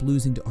would end up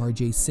losing to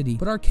RJ City,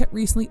 but Arquette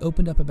recently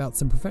opened up about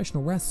some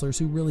professional wrestlers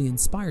who really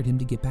inspired him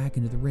to get back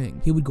into the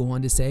ring. He would go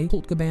on to say,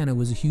 "Colt Cabana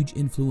was a huge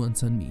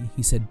influence on me,"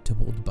 he said to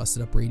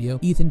Busted Up Radio.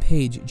 "Ethan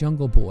Page,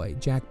 Jungle Boy,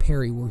 Jack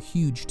Perry were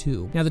huge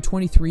too." Now, the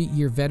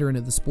 23-year veteran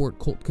of the sport,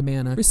 Colt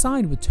Cabana,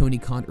 resigned with Tony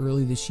Khan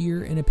early this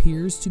year and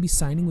appears to be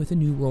signing with a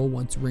new role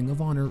once Ring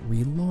of Honor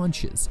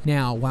relaunches.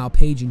 Now, while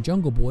Page and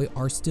Jungle Boy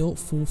are still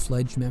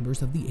full-fledged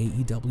members of the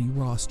AEW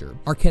roster.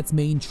 Arquette's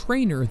main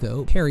trainer,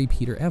 though, Perry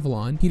Peter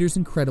Avalon, "Peter's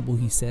incredible,"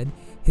 he said.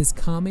 His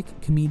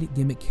comedic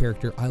gimmick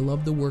character, I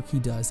love the work he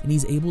does, and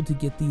he's able to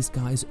get these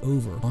guys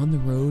over on the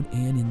road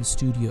and in the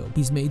studio.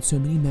 He's made so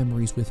many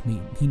memories with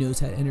me. He knows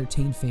how to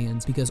entertain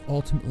fans because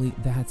ultimately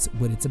that's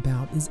what it's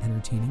about, is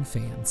entertaining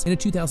fans. In a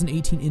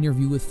 2018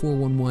 interview with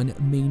 411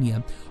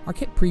 Mania,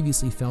 Arquette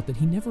previously felt that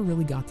he never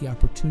really got the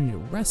opportunity to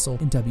wrestle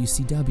in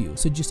WCW.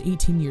 So just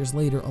 18 years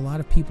later, a lot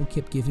of people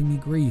kept giving me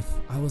grief.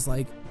 I was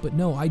like, but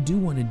no, I do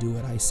want to do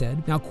it, I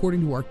said. Now,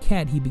 according to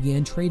Arquette, he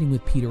began training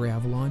with Peter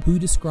Avalon, who he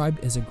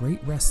described as a great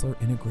wrestler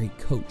and a great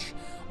coach.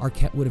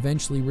 Arquette would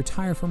eventually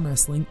retire from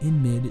wrestling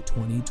in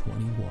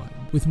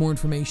mid-2021. With more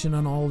information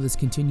on all of this,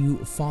 continue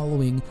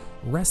following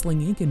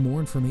Wrestling Inc. and more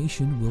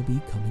information will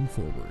be coming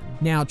forward.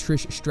 Now,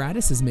 Trish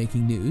Stratus is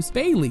making news.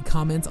 Bayley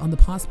comments on the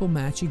possible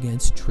match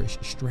against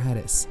Trish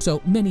Stratus.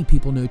 So many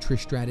people know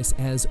Trish Stratus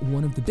as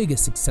one of the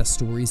biggest success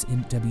stories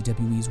in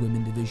WWE's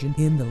women division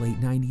in the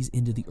late 90s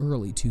into the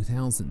early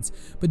 2000s.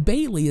 But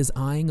Bayley is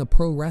eyeing a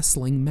pro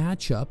wrestling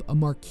matchup, a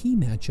marquee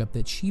matchup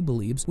that she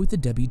believes with the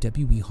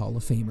WWE Hall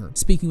of Famer.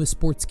 Speaking with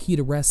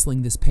Sportskeeda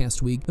Wrestling this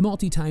past week, the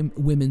multi-time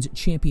women's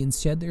champion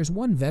said there's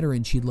one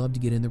veteran she'd love to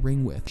get in the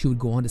ring with. She would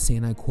go on to say,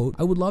 and I quote,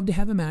 "I would love to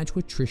have a match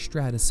with Trish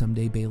Stratus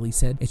someday," Bayley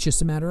said. "It's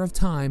just a matter of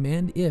time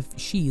and if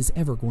she is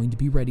ever going to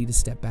be ready to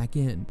step back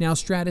in." Now,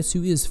 Stratus,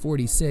 who is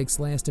 46,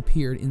 last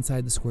appeared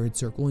inside the Squared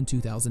Circle in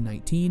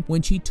 2019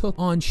 when she took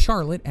on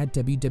Charlotte at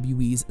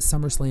WWE's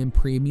SummerSlam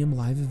Premium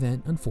Live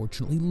event,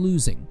 unfortunately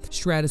losing.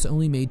 Stratus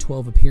only made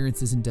 12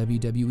 appearances in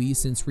WWE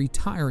since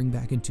retiring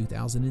back in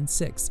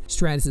 2006.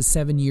 Stratus'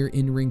 7-year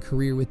in-ring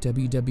career with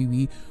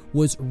WWE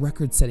was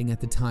record-setting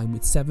at the time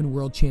with 7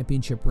 World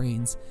Championship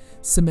reigns,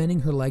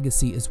 cementing her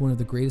legacy as one of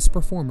the greatest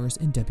performers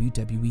in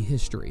WWE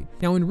history.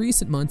 Now, in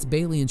recent months,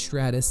 Bayley and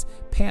Stratus'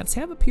 paths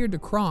have appeared to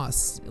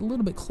cross a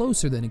little bit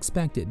closer than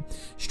expected.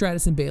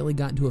 Stratus and Bayley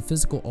got into a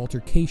physical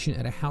altercation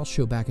at a house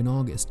show back in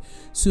August.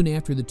 Soon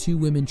after, the two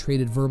women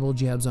traded verbal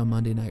jabs on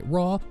Monday Night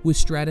Raw, with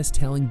Stratus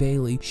telling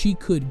Bayley she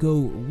could go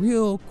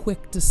real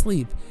quick to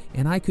sleep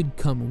and I could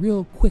come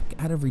real quick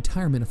out of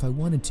retirement if I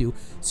wanted to,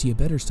 so you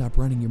better stop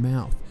running your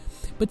mouth.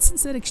 But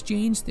since that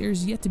exchange,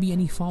 there's yet to be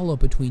any follow-up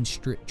between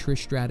Trish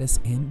Stratus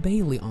and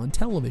Bayley on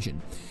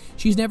television.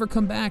 "She's never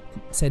come back,"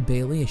 said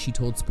Bayley as she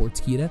told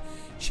Sportskeeda.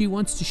 "She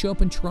wants to show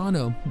up in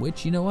Toronto,"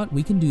 which, you know what,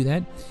 we can do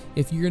that.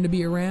 "If you're going to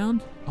be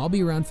around, I'll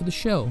be around for the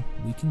show.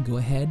 We can go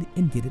ahead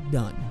and get it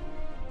done."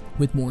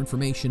 With more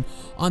information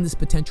on this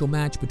potential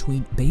match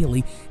between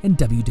Bayley and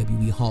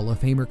WWE Hall of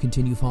Famer,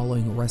 continue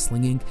following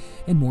Wrestling Inc.,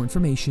 and more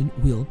information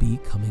will be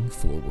coming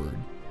forward.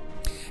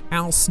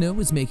 Al Snow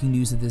is making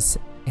news at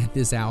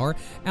this hour.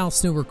 Al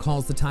Snow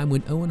recalls the time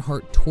when Owen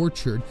Hart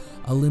tortured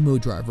a limo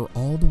driver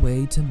all the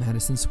way to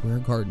Madison Square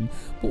Garden.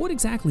 But what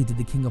exactly did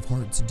the King of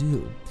Hearts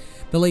do?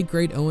 The late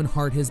great Owen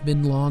Hart has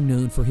been long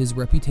known for his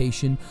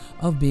reputation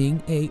of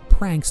being a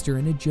prankster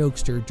and a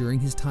jokester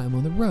during his time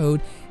on the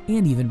road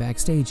and even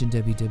backstage in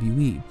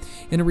WWE.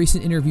 In a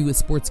recent interview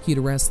with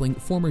Sportskeeda Wrestling,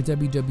 former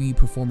WWE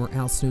performer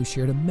Al Snow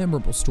shared a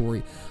memorable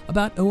story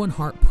about Owen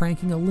Hart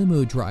pranking a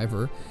limo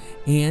driver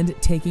and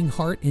taking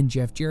Hart and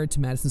Jeff Jarrett to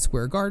Madison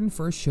Square Garden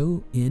for a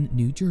show in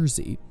New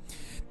Jersey.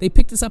 They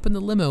picked us up in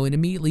the limo, and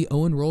immediately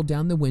Owen rolled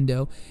down the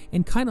window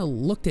and kind of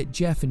looked at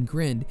Jeff and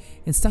grinned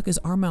and stuck his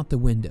arm out the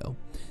window,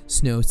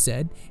 Snow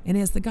said. And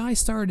as the guy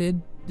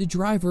started, the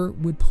driver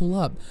would pull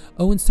up.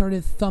 Owen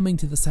started thumbing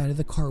to the side of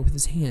the car with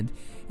his hand,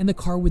 and the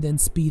car would then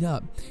speed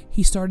up.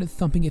 He started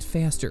thumping it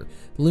faster.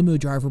 The limo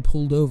driver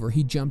pulled over.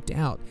 He jumped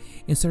out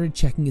and started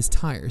checking his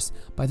tires.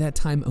 By that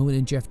time, Owen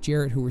and Jeff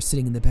Jarrett, who were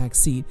sitting in the back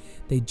seat,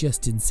 they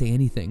just didn't say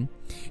anything.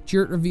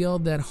 Jarrett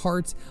revealed that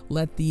Hart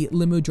let the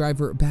limo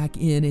driver back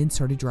in and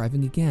started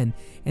driving again.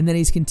 And then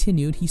as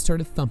continued, he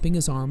started thumping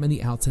his arm on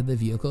the outside of the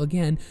vehicle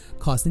again,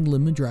 causing the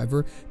limo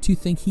driver to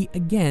think he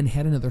again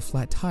had another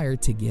flat tire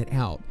to get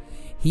out.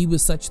 He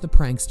was such the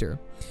prankster.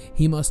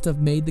 He must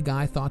have made the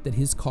guy thought that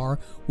his car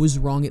was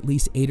wrong at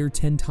least 8 or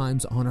 10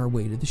 times on our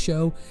way to the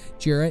show.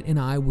 Jarrett and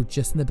I were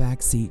just in the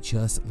back seat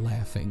just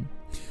laughing.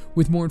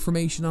 With more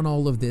information on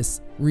all of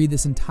this, read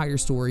this entire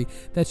story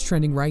that's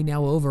trending right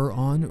now over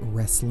on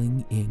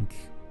Wrestling Inc.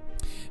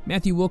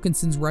 Matthew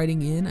Wilkinson's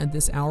writing in at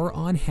this hour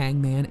on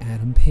Hangman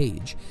Adam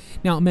Page.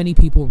 Now, many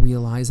people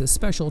realize a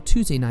special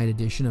Tuesday night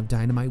edition of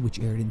Dynamite, which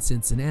aired in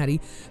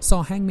Cincinnati,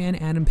 saw Hangman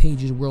Adam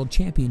Page's World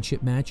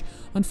Championship match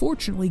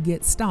unfortunately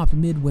get stopped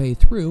midway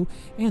through,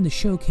 and the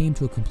show came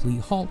to a complete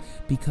halt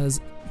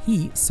because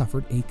he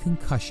suffered a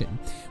concussion.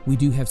 We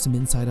do have some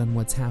insight on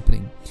what's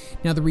happening.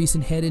 Now, the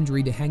recent head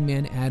injury to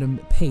Hangman Adam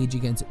Page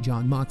against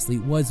Jon Moxley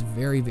was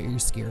very, very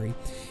scary,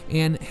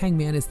 and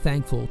Hangman is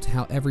thankful to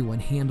how everyone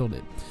handled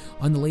it.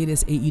 On the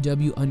latest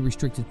AEW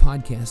Unrestricted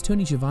podcast,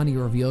 Tony Schiavone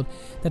revealed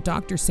that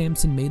Dr.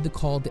 Sampson made the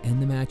call to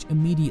end the match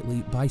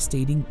immediately by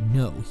stating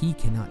no, he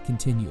cannot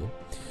continue.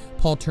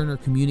 Paul Turner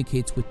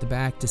communicates with the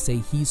back to say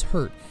he's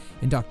hurt,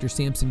 and Dr.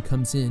 Sampson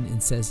comes in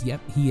and says, yep,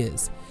 he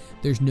is.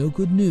 There's no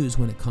good news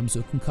when it comes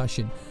to a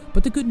concussion,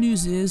 But the good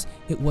news is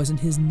it wasn't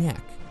his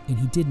neck, and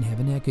he didn't have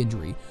a neck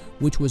injury,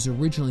 which was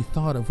originally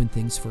thought of when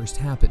things first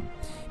happened.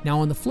 Now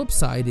on the flip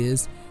side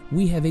is,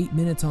 we have 8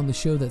 minutes on the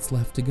show that's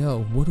left to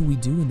go. What do we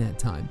do in that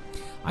time?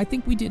 I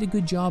think we did a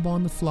good job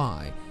on the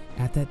fly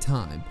at that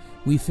time.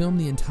 We filmed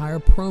the entire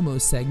promo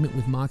segment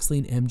with Moxley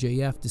and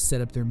MJF to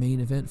set up their main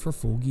event for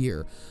Full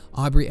Gear.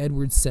 Aubrey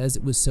Edwards says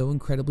it was so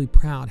incredibly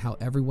proud how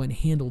everyone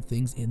handled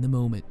things in the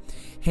moment,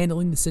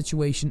 handling the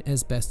situation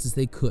as best as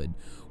they could,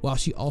 while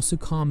she also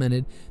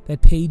commented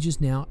that Paige is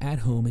now at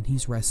home and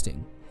he's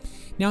resting.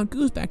 Now it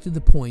goes back to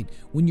the point,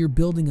 when you're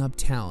building up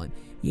talent,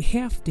 you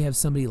have to have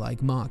somebody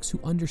like Mox who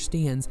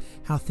understands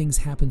how things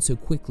happen so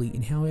quickly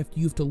and how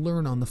you have to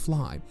learn on the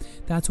fly.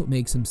 That's what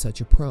makes him such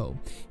a pro.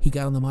 He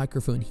got on the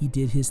microphone, he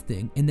did his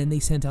thing, and then they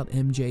sent out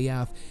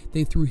MJF.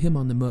 They threw him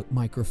on the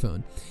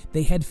microphone.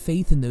 They had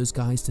faith in those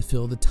guys to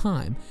fill the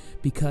time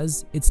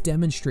because it's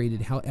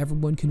demonstrated how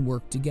everyone can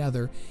work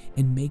together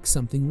and make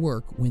something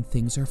work when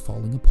things are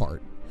falling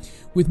apart.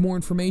 With more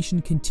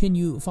information,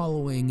 continue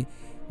following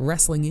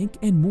Wrestling Inc.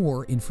 and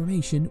more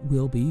information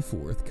will be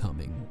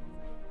forthcoming.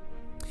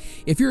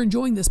 If you're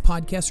enjoying this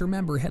podcast,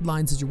 remember,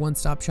 Headlines is your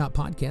one-stop shop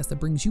podcast that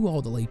brings you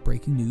all the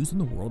late-breaking news in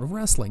the world of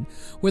wrestling,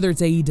 whether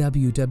it's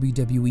AEW,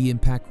 WWE,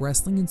 Impact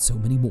Wrestling, and so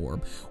many more.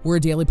 We're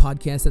a daily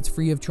podcast that's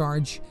free of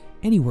charge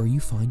anywhere you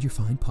find your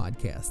fine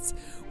podcasts.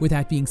 With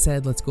that being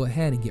said, let's go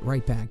ahead and get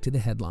right back to the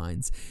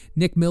headlines.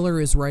 Nick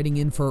Miller is writing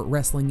in for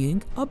Wrestling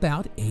Inc.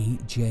 about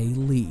AJ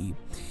Lee.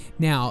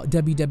 Now,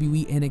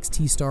 WWE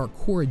NXT star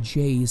Cora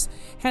Jade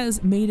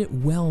has made it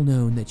well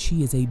known that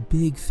she is a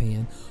big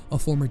fan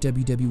of former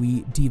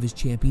WWE Divas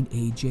champion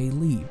AJ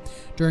Lee.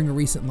 During a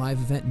recent live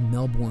event in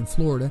Melbourne,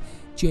 Florida,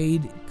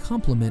 Jade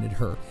complimented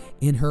her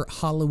in her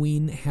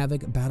Halloween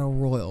Havoc Battle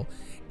Royal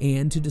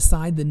and to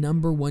decide the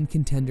number one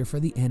contender for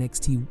the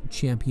NXT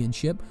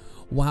Championship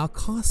while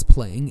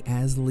cosplaying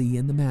as Lee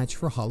in the match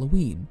for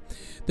Halloween.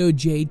 Though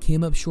Jade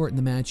came up short in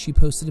the match, she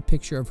posted a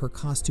picture of her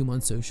costume on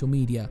social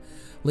media.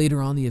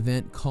 Later on the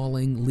event,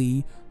 calling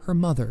Lee her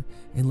mother,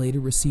 and later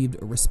received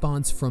a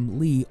response from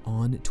Lee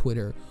on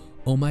Twitter.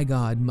 "Oh my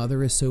God,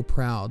 mother is so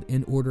proud,"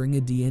 and ordering a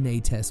DNA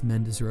test,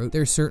 Mendes wrote.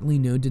 There's certainly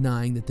no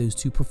denying that those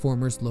two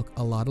performers look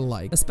a lot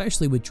alike,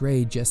 especially with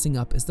Jade dressing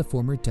up as the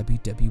former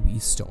WWE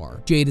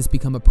star. Jade has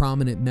become a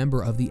prominent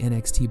member of the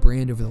NXT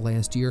brand over the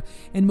last year,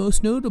 and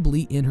most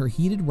notably in her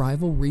heated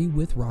rivalry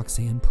with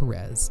Roxanne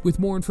Perez. With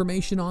more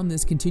information on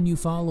this, continue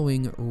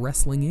following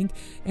Wrestling Inc.,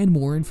 and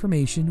more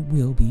information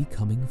will be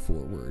coming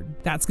forward.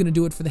 That's going to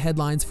do it for the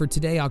headlines for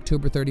today,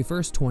 October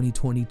 31st,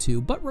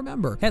 2022. But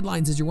remember,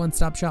 Headlines is your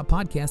one-stop shop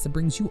podcast that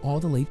brings you all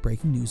the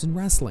late-breaking news in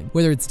wrestling,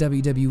 whether it's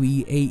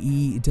WWE,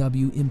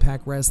 AEW,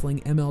 Impact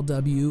Wrestling,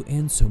 MLW,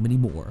 and so many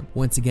more.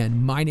 Once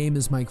again, my name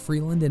is Mike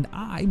Freeland, and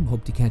I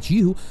hope to catch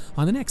you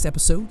on the next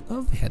episode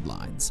of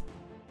Headlines.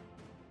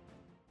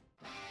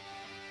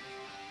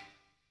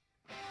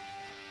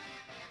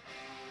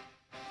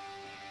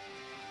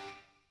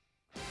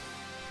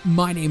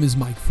 My name is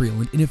Mike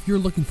Freeland, and if you're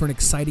looking for an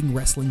exciting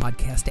wrestling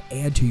podcast to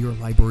add to your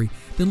library,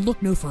 then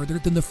look no further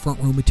than the Front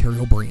Row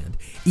Material brand.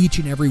 Each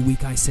and every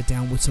week I sit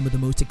down with some of the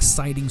most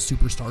exciting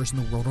superstars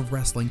in the world of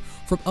wrestling,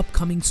 from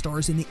upcoming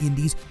stars in the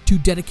indies to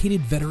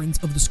dedicated veterans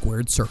of the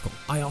squared circle.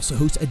 I also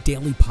host a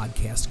daily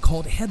podcast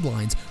called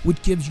Headlines,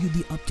 which gives you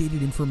the updated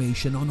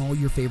information on all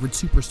your favorite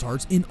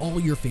superstars in all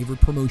your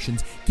favorite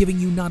promotions, giving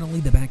you not only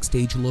the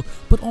backstage look,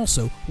 but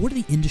also what are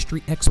the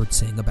industry experts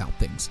saying about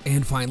things.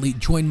 And finally,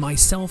 join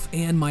myself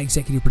and my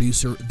executive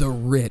producer, The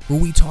Rit, where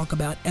we talk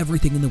about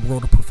everything in the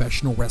world of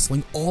professional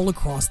wrestling all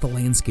across the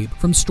landscape,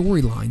 from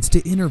storylines to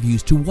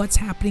interviews to what's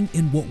happening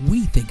and what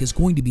we think is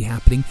going to be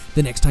happening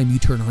the next time you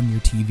turn on your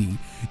TV.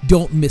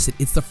 Don't miss it.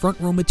 It's the Front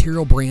Row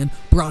Material brand,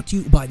 brought to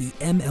you by the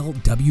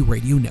MLW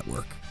Radio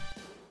Network.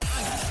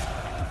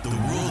 The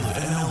world of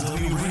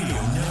MLW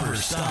Radio never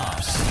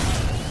stops.